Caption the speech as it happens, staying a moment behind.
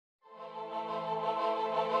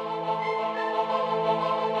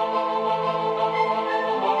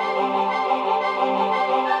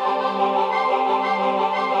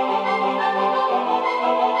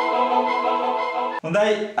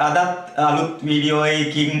හොඳයි අදත් අලුත් වීඩියෝ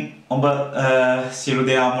එකකින් ඔබ සියලු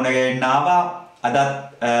දෙනා මුණ ගැහෙන්න ආවා. අදත්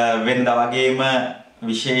වෙනදා වගේම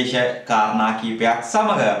විශේෂ කාරණා කීපයක්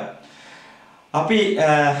සමග අපි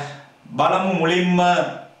බලමු මුලින්ම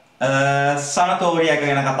සනතෝරියා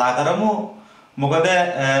ගැන කතා කරමු. මොකද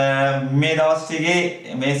මේ දවස්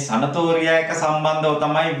ටිකේ මේ සනතෝරියා එක සම්බන්ධව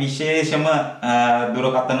තමයි විශේෂම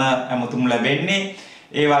දුරකථන ඇමතුම් ලැබෙන්නේ.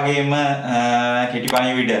 ඒ වගේම කෙටි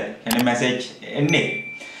පණිවිඩ කියන්නේ මැසේජ් එන්නේ.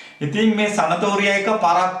 ඉතින් මේ සනතෝරියා එක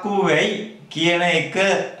පරක්කු වෙයි කියන එක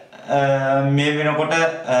මේ වෙනකොට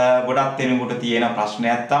ගොඩක් දෙනෙකුට තියෙන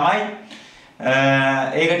ප්‍රශ්නයක් තමයි.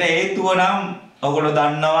 ඒකට හේතුව නම් ඔයගොල්ලෝ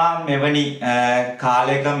දන්නවා මෙවැනි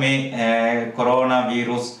කාලයක මේ කොරෝනා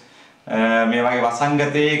වෛරස් මේ වගේ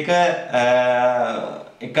වසංගතයක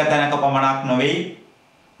එක තැනක පමණක් නෙවෙයි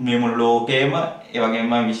මේ මුළු ලෝකෙම ඒ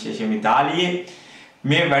වගේම විශේෂයෙන්ම ඉතාලියේ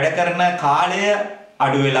මේ වැඩ කරන කාලය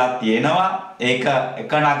අඩු වෙලා තියෙනවා. ඒක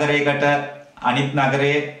එක නගරයකට අනිත්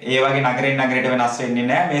නගරයේ ඒ වගේ නගරෙන් නගරයට වෙනස් වෙන්නේ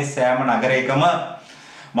නැහැ. මේ සෑම නගරයකම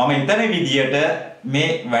මම හිතන විදියට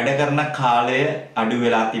මේ වැඩ කරන කාලය අඩු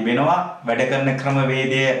වෙලා තිබෙනවා. වැඩ කරන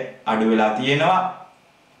ක්‍රමවේදය අඩු වෙලා තියෙනවා.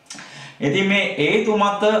 ඉතින් මේ හේතු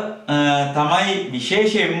මත තමයි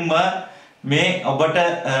විශේෂයෙන්ම මේ ඔබට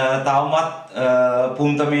තවමත්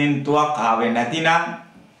පුන්තමේන්තුවක් ආවේ නැතිනම්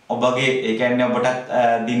ඔබගේ ඒ කියන්නේ ඔබට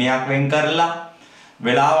දිනයක් වෙන් කරලා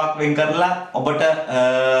වෙලාවක් වෙන් කරලා ඔබට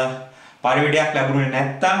පරිවිඩයක් ලැබුණේ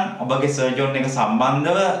නැත්නම් ඔබගේ සර්ජන් එක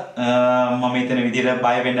සම්බන්ධව මම හිතන විදිහට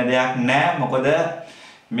බය වෙන්න දෙයක් නැහැ. මොකද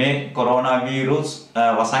මේ කොරෝනා වෛරස්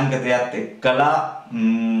වසංගතයත් එක්කලා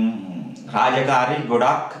රාජකාරී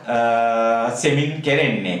ගොඩක් සෙමින්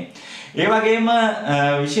කෙරෙන්නේ. ඒ වගේම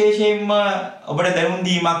විශේෂයෙන්ම ඔබට දැනුම්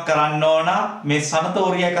දීමක් කරන්න ඕන මේ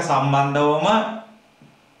සනතෝරියා එක සම්බන්ධවම.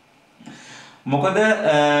 මොකද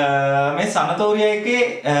මේ සනතෝරියා එකේ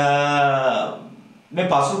මේ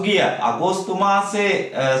පසුගිය අගෝස්තු මාසේ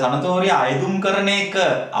සනතෝරියා අයදුම් කරන එක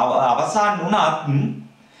අවසන් වුණත්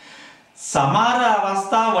සමහර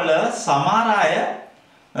අවස්ථාවල සමහර අය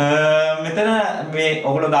මෙතන මේ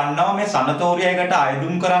ඔයගොල්ලෝ දන්නවා මේ සනතෝරියා එකට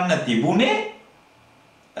අයදුම් කරන්න තිබුණේ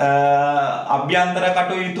අභ්‍යන්තර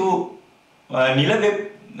කටයුතු නිල වෙබ්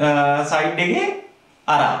සයිට් එකේ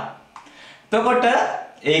අරන්. එතකොට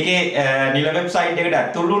ඒකේ නිල වෙබ්සයිට් එකට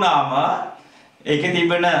ඇතුළු වුණාම ඒකේ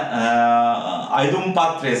තිබෙන අයදුම්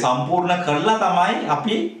පත්‍රය සම්පූර්ණ කරලා තමයි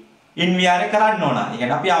අපි ඉන්වියාරේ කරන්න ඕන. ඒ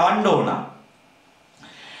කියන්නේ අපි අවන්න ඕන.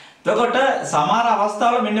 එතකොට සමහර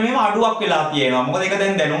අවස්ථාවල මෙන්න මේව අඩුවක් වෙලා තියෙනවා. මොකද ඒක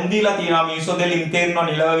දැන් දැනුම් දීලා තියෙනවා මිනිස්සු දෙල ඉන්ටර්නෝ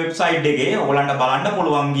නිල වෙබ්සයිට් එකේ. ඔයගලන්ට බලන්න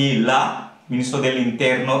පුළුවන් ගිහිල්ලා මිනිස්සු දෙල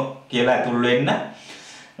ඉන්ටර්නෝ කියලා ඇතුල් වෙන්න.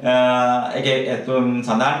 ඒකේ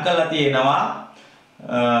සඳහන් කරලා තියෙනවා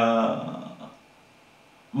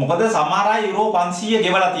මොකද සමහර අය යුරෝ 500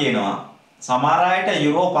 ගෙවලා තියෙනවා. සමහර අයට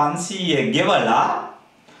යුරෝ 500 ගෙවලා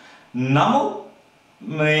නමුත්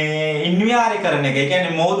මේ ඉන්වියාරේ කරන එක, ඒ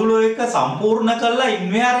කියන්නේ මෝදුල එක සම්පූර්ණ කරලා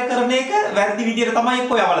ඉන්වියාරේ කරන එක වැරදි විදියට තමයි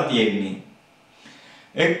එක්ක යවලා තියෙන්නේ.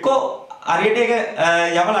 එක්ක හරියට ඒක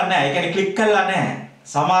යවලා නැහැ. ඒ කියන්නේ ක්ලික් කරලා නැහැ.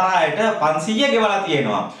 සමහර අයට 500 ගෙවලා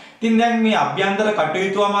තියෙනවා. ඉතින් දැන් මේ අභ්‍යන්තර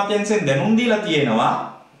කටයුතු අමාත්‍යාංශයෙන් දැනුම් දීලා තියෙනවා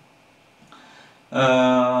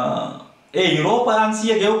ඒ යුරෝ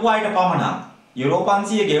 500 ගෙවපු අයට පමණක්. යුරෝ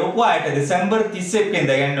 500 ගෙවපු අයට දෙසැම්බර් 31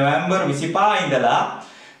 වෙනිදා කියන්නේ නොවැම්බර් 25 ඉඳලා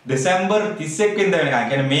දෙසැම්බර් 31 වෙනිදා වෙනකන්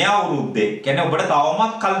කියන්නේ මේ අවුරුද්දේ කියන්නේ ඔබට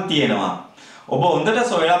තවමත් කල් තියෙනවා. ඔබ හොඳට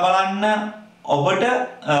සොයලා බලන්න ඔබට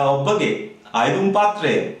ඔබගේ අයදුම්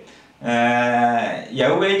පත්‍රය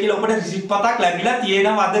යවුවේ කියලා ඔබට රිසිට් පතක් ලැබිලා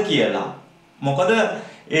තියෙනවද කියලා. මොකද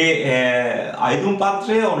ඒ අයදුම්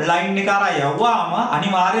පත්‍රය ඔන්ලයින් එක අරන් යවුවාම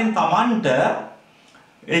අනිවාර්යෙන් Tamanට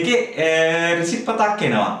ඒකේ රිසිට් පතක්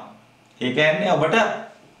එනවා. ඒ කියන්නේ ඔබට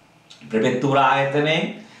ප්‍රෙෆෙක්තුර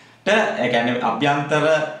ආයතනයේට ඒ කියන්නේ අභ්‍යන්තර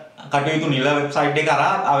කටයුතු නිල වෙබ්සයිට් එක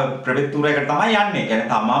කරා ප්‍රෙෆෙක්තුර එකට තමයි යන්නේ. ඒ කියන්නේ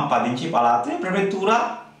තමන් පදිංචි පළාතේ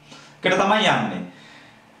ප්‍රෙෆෙක්තුරකට තමයි යන්නේ.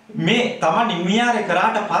 මේ තමන් ඉන්වියාරේ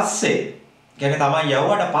කරාට පස්සේ කියන්නේ තමන්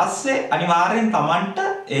යවුවට පස්සේ අනිවාර්යෙන් තමන්ට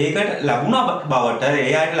ඒකට ලැබුණ බවට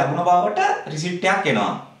ඒ අයට ලැබුණ බවට රිසිට් එකක්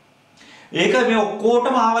එනවා. ඒක මේ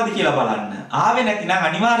ඔක්කොටම ආවද කියලා බලන්න. ආවේ නැතිනම්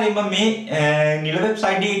අනිවාර්යයෙන්ම මේ නිල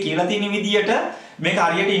වෙබ්සයිට් එකේ කියලා තියෙන විදියට මේක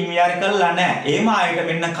හරියට ඉන්වියාරේ කරලා නැහැ. ඒම ආයෙත්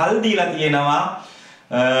මෙන්න කල් දීලා තියෙනවා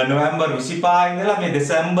නොවැම්බර් 25 ඉඳලා මේ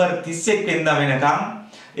දෙසැම්බර් 31 වෙනිදා වෙනකම්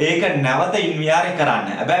ඒක නැවත ඉන්වියාරේ කරන්න.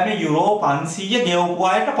 හැබැයි මේ යුරෝ 500 ගෙවපු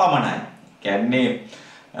අයට පමණයි. කියන්නේ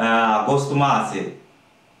අගෝස්තු මාසේ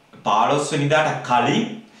 15 වෙනිදාට කලින්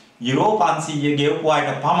යුරෝ 500 ගෙවපු අයට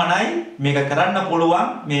පමණයි මේක කරන්න පුළුවන්.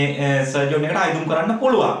 මේ සර්ජන් එකට අයදුම් කරන්න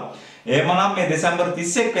පුළුවන්. එහෙමනම් මේ දෙසැම්බර්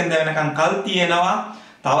 31 වෙනිදා වෙනකන් කල් තියෙනවා.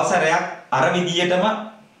 තව සැරයක් අර විදියටම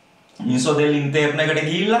මිනිස්සු දෙල් ඉන්ටර්නෙට් එකට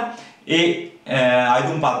ගිහිල්ලා ඒ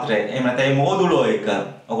ආයුධ පත්‍රය එහෙම නැත්නම් මේ මෝදුලෝ එක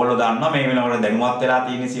ඔයගොල්ලෝ දන්නවා මේ වෙනකොට දැනුවත් වෙලා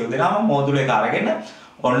තියෙන සියලු දෙනාම මෝදුලෝ එක අරගෙන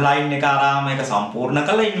ඔන්ලයින් එක ආරාම එක සම්පූර්ණ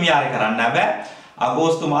කරලා ඉන්වියාරය කරන්න බෑ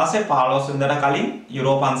අගෝස්තු මාසේ 15 වෙනිදාට කලින්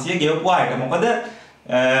යුරෝ 500 ගෙවපු අයට මොකද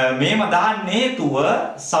මේම දාන්න හේතුව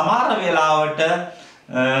සමහර වෙලාවට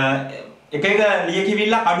එක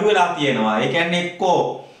ලියකිවිල්ලක් අඩු වෙලා තියෙනවා ඒ කියන්නේ එක්කෝ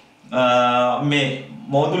මේ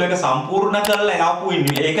මෝදුල එක සම්පූර්ණ කරලා යවපු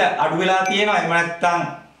ඉන්නේ ඒක අඩු වෙලා තියෙනවා එහෙම නැත්නම්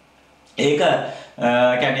ඒක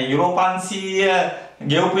කියන්නේ යුරෝ 500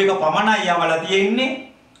 ගෙවපු එක පමණයි යවලා තියෙන්නේ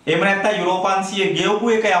එහෙම නැත්නම් යුරෝ 500 ගෙවපු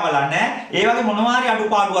එක යවලා නැහැ ඒ වගේ මොනවා හරි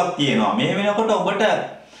අඩුපාඩුවක් තියෙනවා මේ වෙනකොට ඔබට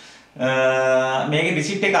මේකේ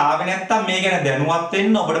රිසිට් එක ආවේ නැත්නම් මේ ගැන දැනුවත්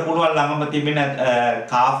වෙන්න ඔබට පුළුවන් ළඟම තිබෙන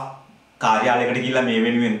කාෆ් කාර්යාලයකට ගිහිල්ලා මේ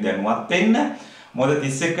වෙනුවෙන් දැනුවත් වෙන්න මොකද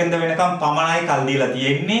 31 වෙනිදා වෙනකම් පමණයි කල් දීලා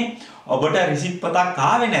තියෙන්නේ ඔබට රිසිට් පතක්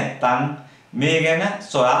ආවේ නැත්නම් මේ ගැන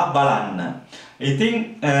සොයා බලන්න. ඉතින්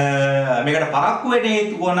මේකට පරක්කු වෙන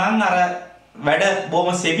හේතුව නම් අර වැඩ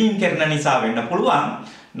බොහොම සෙමින් කරන නිසා වෙන්න පුළුවන්.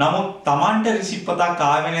 නමුත් Tamanට රිසිට් පතක්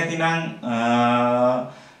ආවේ නැතිනම්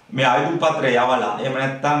මේ ආයුධ පත්‍රය යවලා එහෙම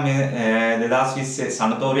නැත්නම් මේ 2020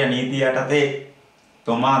 සනතෝරියා නීතිය යටතේ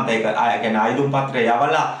තොමාන්ත ඒක කියන්නේ ආයුධ පත්‍රය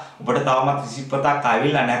යවලා ඔබට තවමත් රිසිට් පතක්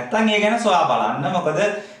ආවිල්ලා නැත්නම් ඒ ගැන සොයා බලන්න. මොකද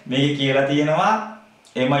මේක කියලා තියෙනවා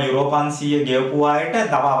එම යුරෝ 500 ගෙවපු අයට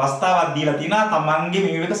තව අවස්ථාවක් දීලා තිනා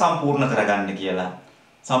තමන්ගේ මේක සම්පූර්ණ කරගන්න කියලා.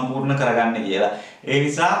 සම්පූර්ණ කරගන්න කියලා. ඒ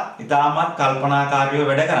නිසා ඉතාමත් කල්පනාකාරීව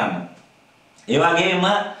වැඩ කරන්න. ඒ වගේම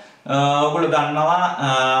ඔයගොල්ලෝ දන්නවා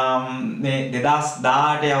මේ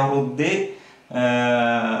 2018 අවුරුද්දේ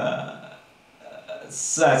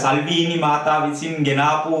සල්වීනි මාතා විසින්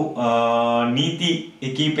ගෙනාපු නීති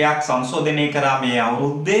කීපයක් සංශෝධනය කරා මේ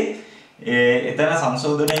අවුරුද්දේ එතන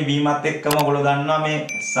සංශෝධනය වීමත් එක්කම ඔයගොල්ලෝ දන්නවා මේ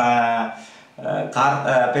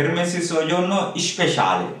permessi soggiorno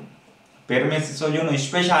speciale permessi soggiorno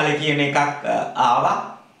speciale කියන එකක් ආවා.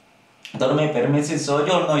 එතකොට මේ permessi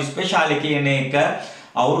soggiorno speciale කියන එක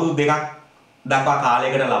අවුරුදු දෙකක් දක්වා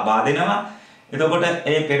කාලයකට ලබා දෙනවා. එතකොට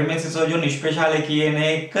ඒ permessi soggiorno speciale කියන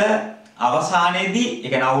එක අවසානයේදී ඒ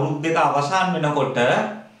කියන්නේ අවුරුදු දෙක අවසන් වෙනකොට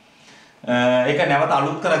ඒක නැවත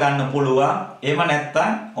අලුත් කරගන්න පුළුවන්. එහෙම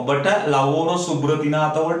නැත්නම් ඔබට ලවෝරෝ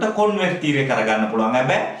සුබ්‍රතිනාත වලට කොන්වර්ටීරේ කරගන්න පුළුවන්.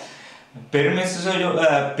 හැබැයි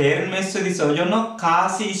permesso di soggiorno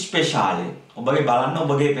casi speciale. ඔබගේ බලන්න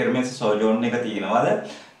ඔබගේ permesso soggiorno එක තියෙනවද?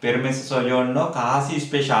 permesso soggiorno casi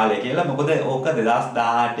speciale කියලා. මොකද ඕක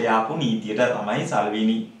 2018 ආපු නීතියට තමයි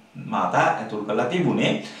සල්වීනි මාතා ඇතුල් කරලා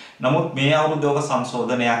තිබුණේ. නමුත් මේ අවුරුද්දේ ඔක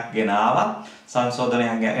සංශෝධනයක් ගෙනාවා.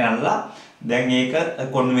 සංශෝධනයක් ගෙනල්ලා දැන් ඒක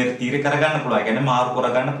කොන්වර්ටීරේ කරගන්න පුළුවන්. ඒ කියන්නේ මාරු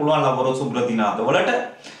කරගන්න පුළුවන් ලවෝරෝ සුබ්‍රතිනාත වලට.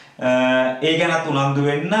 ඒ ගැනත් උනන්දු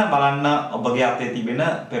වෙන්න බලන්න ඔබගේ අතේ තිබෙන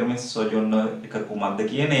permesso soggiorno එක කුමක්ද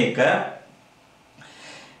කියන එක.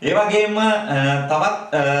 ඒ වගේම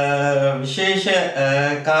තවත් විශේෂ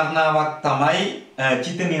කාරණාවක් තමයි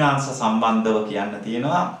Cittadinanza සම්බන්ධව කියන්න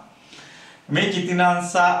තියෙනවා. මේ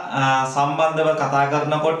Cittadinanza සම්බන්ධව කතා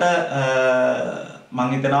කරනකොට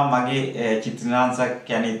මම හිතනවා මගේ Cittadinanza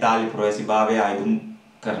කියන්නේ ඉතාලි ප්‍රවේශීභාවය ආයුධ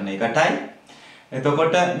කරන එකටයි.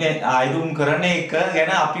 එතකොට මේ ආයුධ කරන එක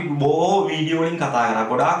ගැන අපි බොහෝ වීඩියෝ වලින් කතා කරා.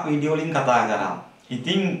 ගොඩාක් වීඩියෝ වලින් කතා කරා.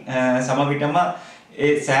 ඉතින් සම විටම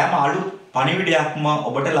ඒ සෑම අලුත් පණිවිඩයක්ම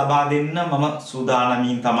ඔබට ලබා දෙන්න මම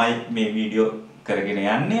සූදානමින් තමයි මේ වීඩියෝ කරගෙන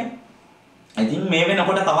යන්නේ. ඉතින් මේ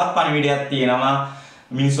වෙනකොට තවත් පණිවිඩයක් තියෙනවා.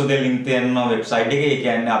 මිනිස්සු දෙලින් තියෙන වෙබ්සයිට් එකේ. ඒ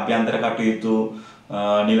කියන්නේ අභ්‍යන්තර කටයුතු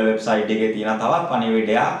නිල වෙබ්සයිට් එකේ තියෙන තවත්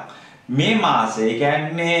පණිවිඩයක්. මේ මාසේ ඒ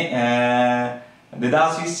කියන්නේ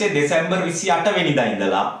 2020 දෙසැම්බර් 28 වෙනිදා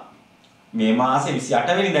ඉඳලා මේ මාසේ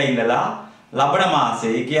 28 වෙනිදා ඉඳලා ලබන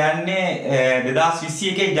මාසේ ඒ කියන්නේ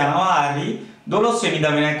 2021 ජනවාරි 12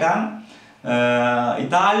 වෙනිදා වෙනකන්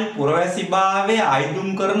ඉතාලි පුරවැසිභාවයේ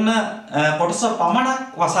ආයුධ කරන කොටස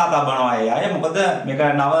පමණක් වසා තබනවා අය. මොකද මේක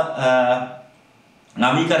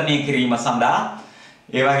නවීකරණය කිරීම සඳහා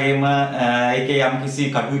ඒ වගේම ඒකේ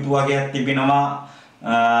යම්කිසි කටයුතු වගේක් තිබෙනවා.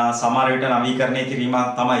 සමහර විට නවීකරණය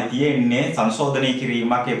කිරීමක් තමයි තියෙන්නේ. සංශෝධනය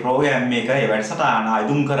කිරීමක් ඒ ප්‍රෝග්‍රෑම් එක ඒ වැඩසටහන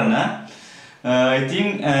ආයුධ කරන. ඉතින්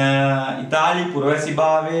ඉතාලි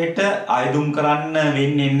පුරවැසිභාවයට ආයුධ කරන්න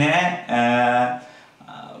වෙන්නේ නැහැ.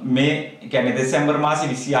 මේ කියන්නේ දෙසැම්බර් මාසේ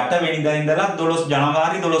 28 වෙනිදා ඉඳලා 12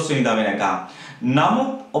 ජනවාරි 12 වෙනිදා වෙනකම්. නමුත්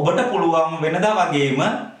ඔබට පුළුවන් වෙනදා වගේම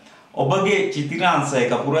ඔබගේ Cittadinanza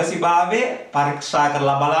එක පුරවැසිභාවය පරීක්ෂා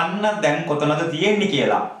කරලා බලන්න දැන් කොතනද තියෙන්නේ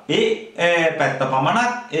කියලා. ඒ පැත්ත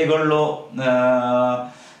පමණක් ඒගොල්ලෝ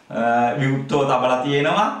විවුර්තව තබලා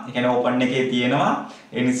තියෙනවා. ඒ කියන්නේ ඕපන් එකේ තියෙනවා.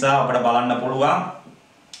 ඒ නිසා අපිට බලන්න පුළුවන්.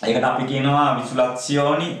 ඒකට අපි කියනවා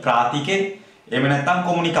විසුලක්සියෝනි ප්‍රාතිකේ එහෙම නැත්නම්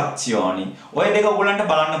කොමුනිකාසියෝනි. ඔය දෙක ඔයගොල්ලන්ට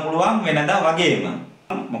බලන්න පුළුවන් වෙනදා වගේම.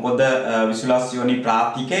 මොකද විසුලක්සියෝනි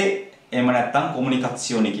ප්‍රාතිකේ එහෙම නැත්නම්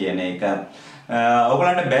කොමියුනිකේෂන් කියන එක.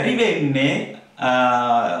 ඔයගලන්ට බැරි වෙන්නේ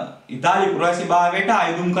ඉතාලි පුරවැසිභාවයට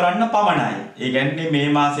අයදුම් කරන්න පමණයි. ඒ කියන්නේ මේ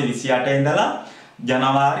මාසේ 28 ඉඳලා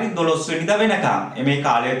ජනවාරි 12 වෙනිදා වෙනකම් මේ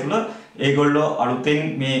කාලය තුල ඒගොල්ලෝ අලුතෙන්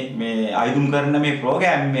මේ අයදුම් කරන මේ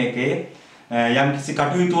ප්‍රෝග්‍රෑම් එකේ යම්කිසි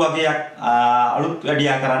කටයුතු වගේක් අලුත්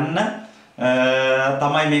වැඩියා කරන්න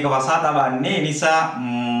තමයි මේක වසා තබන්නේ. නිසා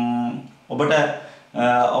ඔබට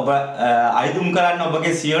ඔබ අයදුම් කරන්න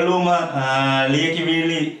ඔබගේ සියලුම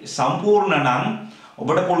ලියකියවිලි සම්පූර්ණ නම්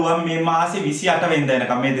ඔබට පුළුවන් මේ මාසේ 28 වෙනිදා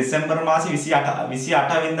වෙනකම් මේ දෙසැම්බර් මාසේ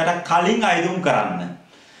 28 වෙනිදාට කලින් අයදුම් කරන්න.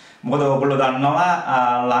 මොකද ඔයගොල්ලෝ දන්නවා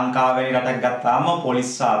ලංකාවේ රටක් ගත්තාම පොලිස්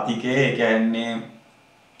සාතිකයේ ඒ කියන්නේ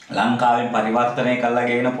ලංකාවෙන් පරිවර්තනය කරලා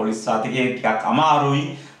ගෙන පොලිස් සාතිකයේ ටිකක් අමාරුයි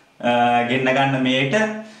ගෙන්න ගන්න මේට.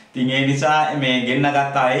 ඉතින් ඒ නිසා මේ ගෙන්න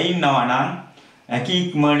ගත්ත අය ඉන්නවා නම්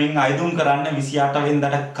ඉක්මනින් අයදුම් කරන්න 28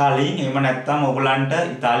 වෙනිදාට කලින්. එහෙම නැත්නම් ඔයගලන්ට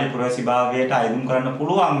ඉතාලි පුරවැසිභාවයට අයදුම් කරන්න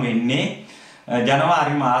පුළුවන් වෙන්නේ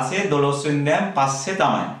ජනවාරි මාසයේ 12 වෙනිදාන් පස්සේ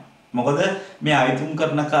තමයි. මොකද මේ අයදුම්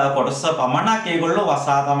කරන කොටස පමණක් ඒගොල්ලෝ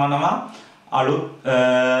වසා තමනවා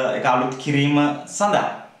අලුත් කිරීම සඳහා.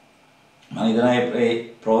 මම හිතනවා මේ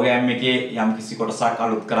ප්‍රෝග්‍රෑම් එකේ යම්කිසි කොටසක්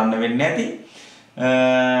අලුත් කරන්න වෙන්නේ නැති.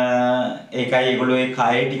 ඒකයි ඒගොල්ලෝ ඒ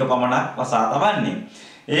කයේ ටික පමණක් වසා තබන්නේ.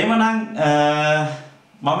 එහෙමනම්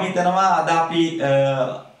මම හිතනවා අද අපි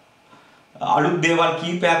අලුත් දේවල්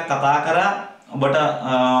කීපයක් කතා කරා. ඔබට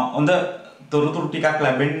හොඳ තොරතුරු ටිකක්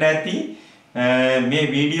ලැබෙන්න ඇති මේ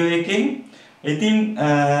වීඩියෝ එකෙන්. ඉතින්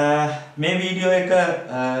මේ වීඩියෝ එක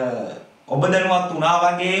ඔබ දැනුවත් වුණා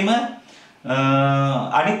වගේම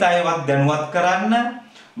අනිත් අයවත් දැනුවත් කරන්න.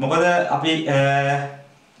 මොකද අපි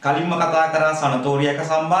කලින්ම කතා කරා සනතෝරියක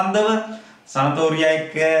සම්බන්ධව.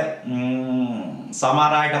 සනතෝරියක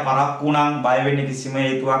සමහර අයට පරක්කු නම් බය වෙන්න කිසිම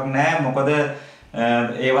හේතුවක් නැහැ. මොකද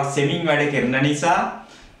ඒවා සෙමින් වැඩ කරන නිසා.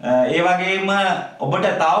 ඒ වගේම ඔබට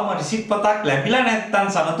තාම රිසිට් පතක් ලැබිලා නැත්නම්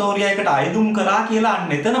සනතෝරියයකට අයදුම් කරා කියලා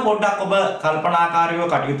අන්න එතන පොඩ්ඩක් ඔබ කල්පනාකාරීව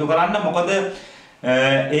කටයුතු කරන්න. මොකද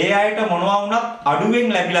ඒ අයට මොනවා වුණත් අඩුවෙන්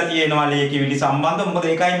ලැබිලා තියෙනවා ලියකියවිලි සම්බන්ධව. මොකද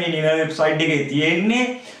ඒකයි මේ නිල වෙබ්සයිට් එකේ තියෙන්නේ.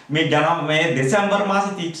 මේ දෙසැම්බර්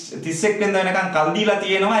මාසේ 31 වෙනිදා වෙනකන් කල් දීලා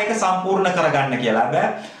තියෙනවා ඒක සම්පූර්ණ කරගන්න කියලා. හැබැයි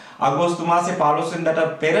අගෝස්තු මාසේ 15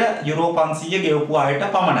 වෙනිදාට පෙර යුරෝ 500 ගෙවපු අයට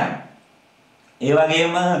පමණයි. ඒ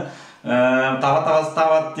වගේම තවත්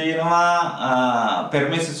අවස්ථාවක් තියෙනවා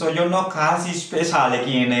permesso soggiorno casi speciale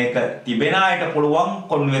කියන එක තිබෙන අයට පුළුවන්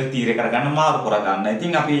කොන්වර්ටීරේ කරගන්න මාරු කරගන්න.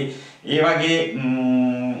 ඉතින් අපි ඒ වගේ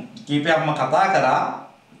කීපයක්ම කතා කරා.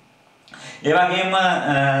 ඒ වගේම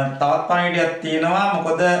තවත් පණිවිඩයක් තියෙනවා.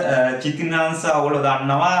 මොකද චිත්තිනාංශ ඔයගොල්ලෝ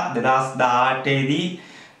දන්නවා 2018 දී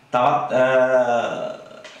තවත්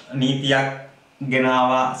නීතියක්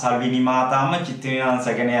ගෙනාවා සල්විනි මාතාම චිත්තිනාංශ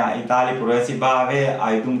ගැන ඉතාලි පුරවැසිභාවයේ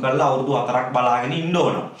අයදුම් කරලා අවුරුදු 4ක් බලාගෙන ඉන්න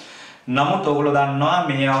ඕන. නමුත් ඔයගොල්ලෝ දන්නවා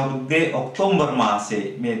මේ අවුරුද්දේ ඔක්තෝබර් මාසේ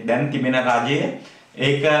මේ දැන් තිබෙන රජය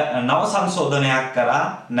ඒක නව සංශෝධනයක් කරා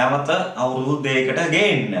නැවත අවුරුදු 2කට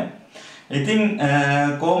ගේන්න. ඉතින්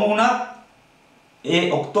කොහොම වුණත් ඒ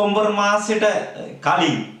ඔක්තෝබර් මාසෙට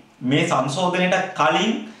කලින් මේ සංශෝධනයට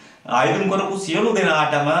කලින් අයදුම් කරපු සියලු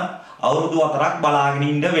දෙනාටම අවුරුදු 4ක් බලාගෙන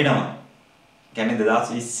ඉන්න වෙනවා. කියන්නේ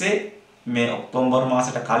 2020 මේ ඔක්තෝබර්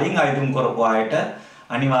මාසෙට කලින් අයදුම් කරපු අයට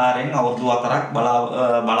අනිවාර්යෙන් අවුරුදු 4ක්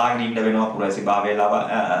බලාගෙන ඉන්න වෙනවා පුරවැසිභාවය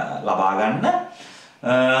ලබා ගන්න.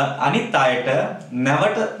 අනිත් අයට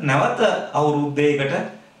නැවත අවුරුද්දයකට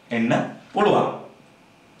එන්න පුළුවන්.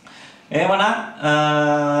 එහෙමනම්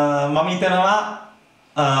මම හිතනවා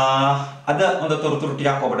අද හොඳ තොරතුරු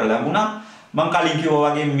ටිකක් ඔබට ලැබුණා. මම කලින්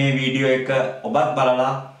කිව්වා වගේ මේ වීඩියෝ එක ඔබත්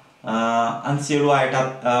බලලා අන්සියලු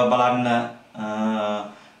අයටත් බලන්න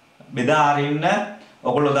බෙදා අරින්න.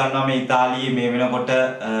 ඔයගොල්ලෝ දන්නවා මේ ඉතාලියේ මේ වෙනකොට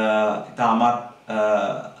ඉතාමත්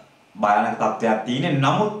භයානක තත්ත්වයක් තියෙන.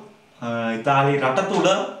 නමුත් ඉතාලි රට තුල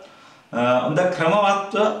හොඳ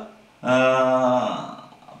ක්‍රමවත්ව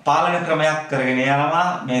පාලන ක්‍රමයක් කරගෙන යනවා.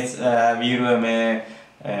 මේ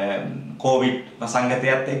කොවිඩ්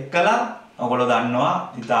වසංගතයත් එක්කලා ඔයගොල්ලෝ දන්නවා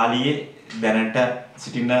ඉතාලියේ දැනට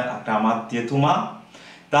සිටින අග්‍රාමාත්‍යතුමා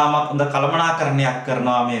තාමත් හොඳ කළමනාකරණයක්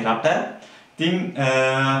කරනවා මේ රට. ඉතින්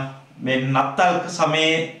මේ නත්තල්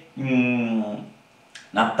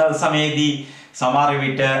සමයේදී සමහර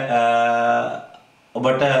විට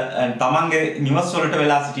ඔබට තමන්ගේ නිවස් වලට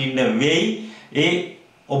වෙලා සිටින්න වෙයි. ඒ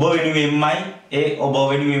ඔබ වෙනුවෙන්මයි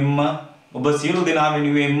ඔබ සියලු දෙනා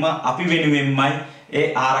වෙනුවෙන්ම අපි වෙනුවෙන්මයි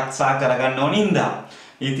ඒ ආරක්ෂා කරගන්න ඕනින්දා.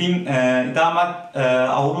 ඉතින් ඊටමත්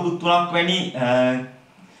අවුරුදු 3ක් වැනි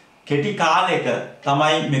කෙටි කාලයක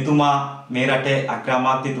තමයි මෙතුමා මේ රටේ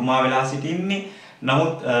අග්‍රාමාත්‍යතුමා වෙලා සිටින්නේ.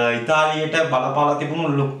 නමුත් ඉතාලියට බලපාලා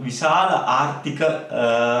තිබුණු විශාල ආර්ථික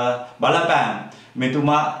බලපෑම්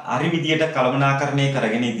මෙතුමා හරි විදියට කළමනාකරණය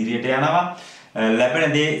කරගෙන ඉදිරියට යනවා.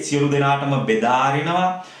 ලැබෙන දේ සියලු දෙනාටම බෙදා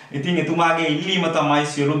හරිනවා. ඉතින් එතුමාගේ ඉල්ලීම තමයි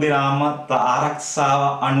සියලු දෙනාම ආරක්ෂාව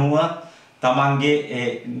අනුව තමන්ගේ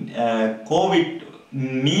කොවිඩ්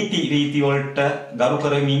නීති රීති වලට ගරු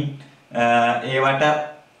කරමින් ඒවට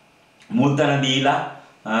මුල්තැන දීලා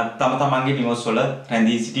තමන්ගේ නිවස් වල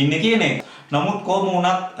රැඳී සිටින්න කියන එක. නමුත් කොහොම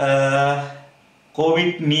වුණත්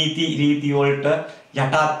කොවිඩ් නීති රීති වලට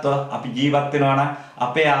යටත්ව අපි ජීවත් වෙනවා නම්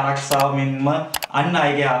අපේ ආරක්ෂාව මෙන්ම අන්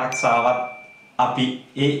අයගේ ආරක්ෂාවත් අපි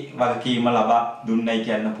ඒ වගකීම ලබා දුන්නයි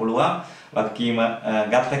කියන්න පුළුවන්. වගකීම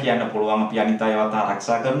ගත්ත කියන්න පුළුවන්. අපි අනිත් අයවත්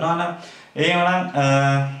ආරක්ෂා කරනවා නම් එහෙනම්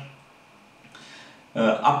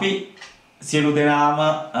අපි සියලු දෙනාම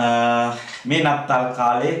මේ නත්තල්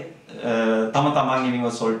කාලේ තම තමන්ගේ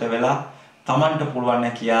නිවස වලට වෙලා තමන්ට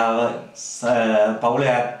පුළුවන් කියාව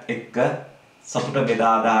පවුලත් එක්ක සතුට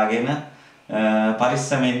බෙදා දාගෙන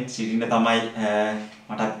පරිස්සමෙන් සිටින්න තමයි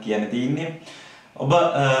මටත් කියන්න තියෙන්නේ. ඔබ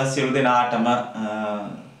සියලු දෙනාටම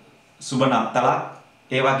සුබ නත්තලක්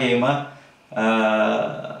ඒ වගේම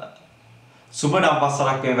සුබ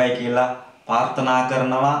නවවසරක් වේවායි කියලා ප්‍රාර්ථනා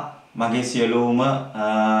කරනවා. මගේ සියලුම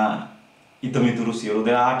ඉතමිතුරු සියලු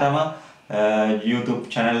දෙනාටම YouTube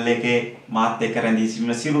channel එකේ මාත් එක්ක රැඳී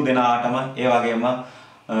සිටින සියලු දෙනාටම ඒ වගේම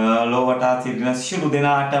ලෝවටා සිටින සියලු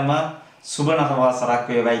දෙනාටම සුබ නවවසරක්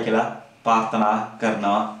වේවායි කියලා ප්‍රාර්ථනා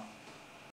කරනවා.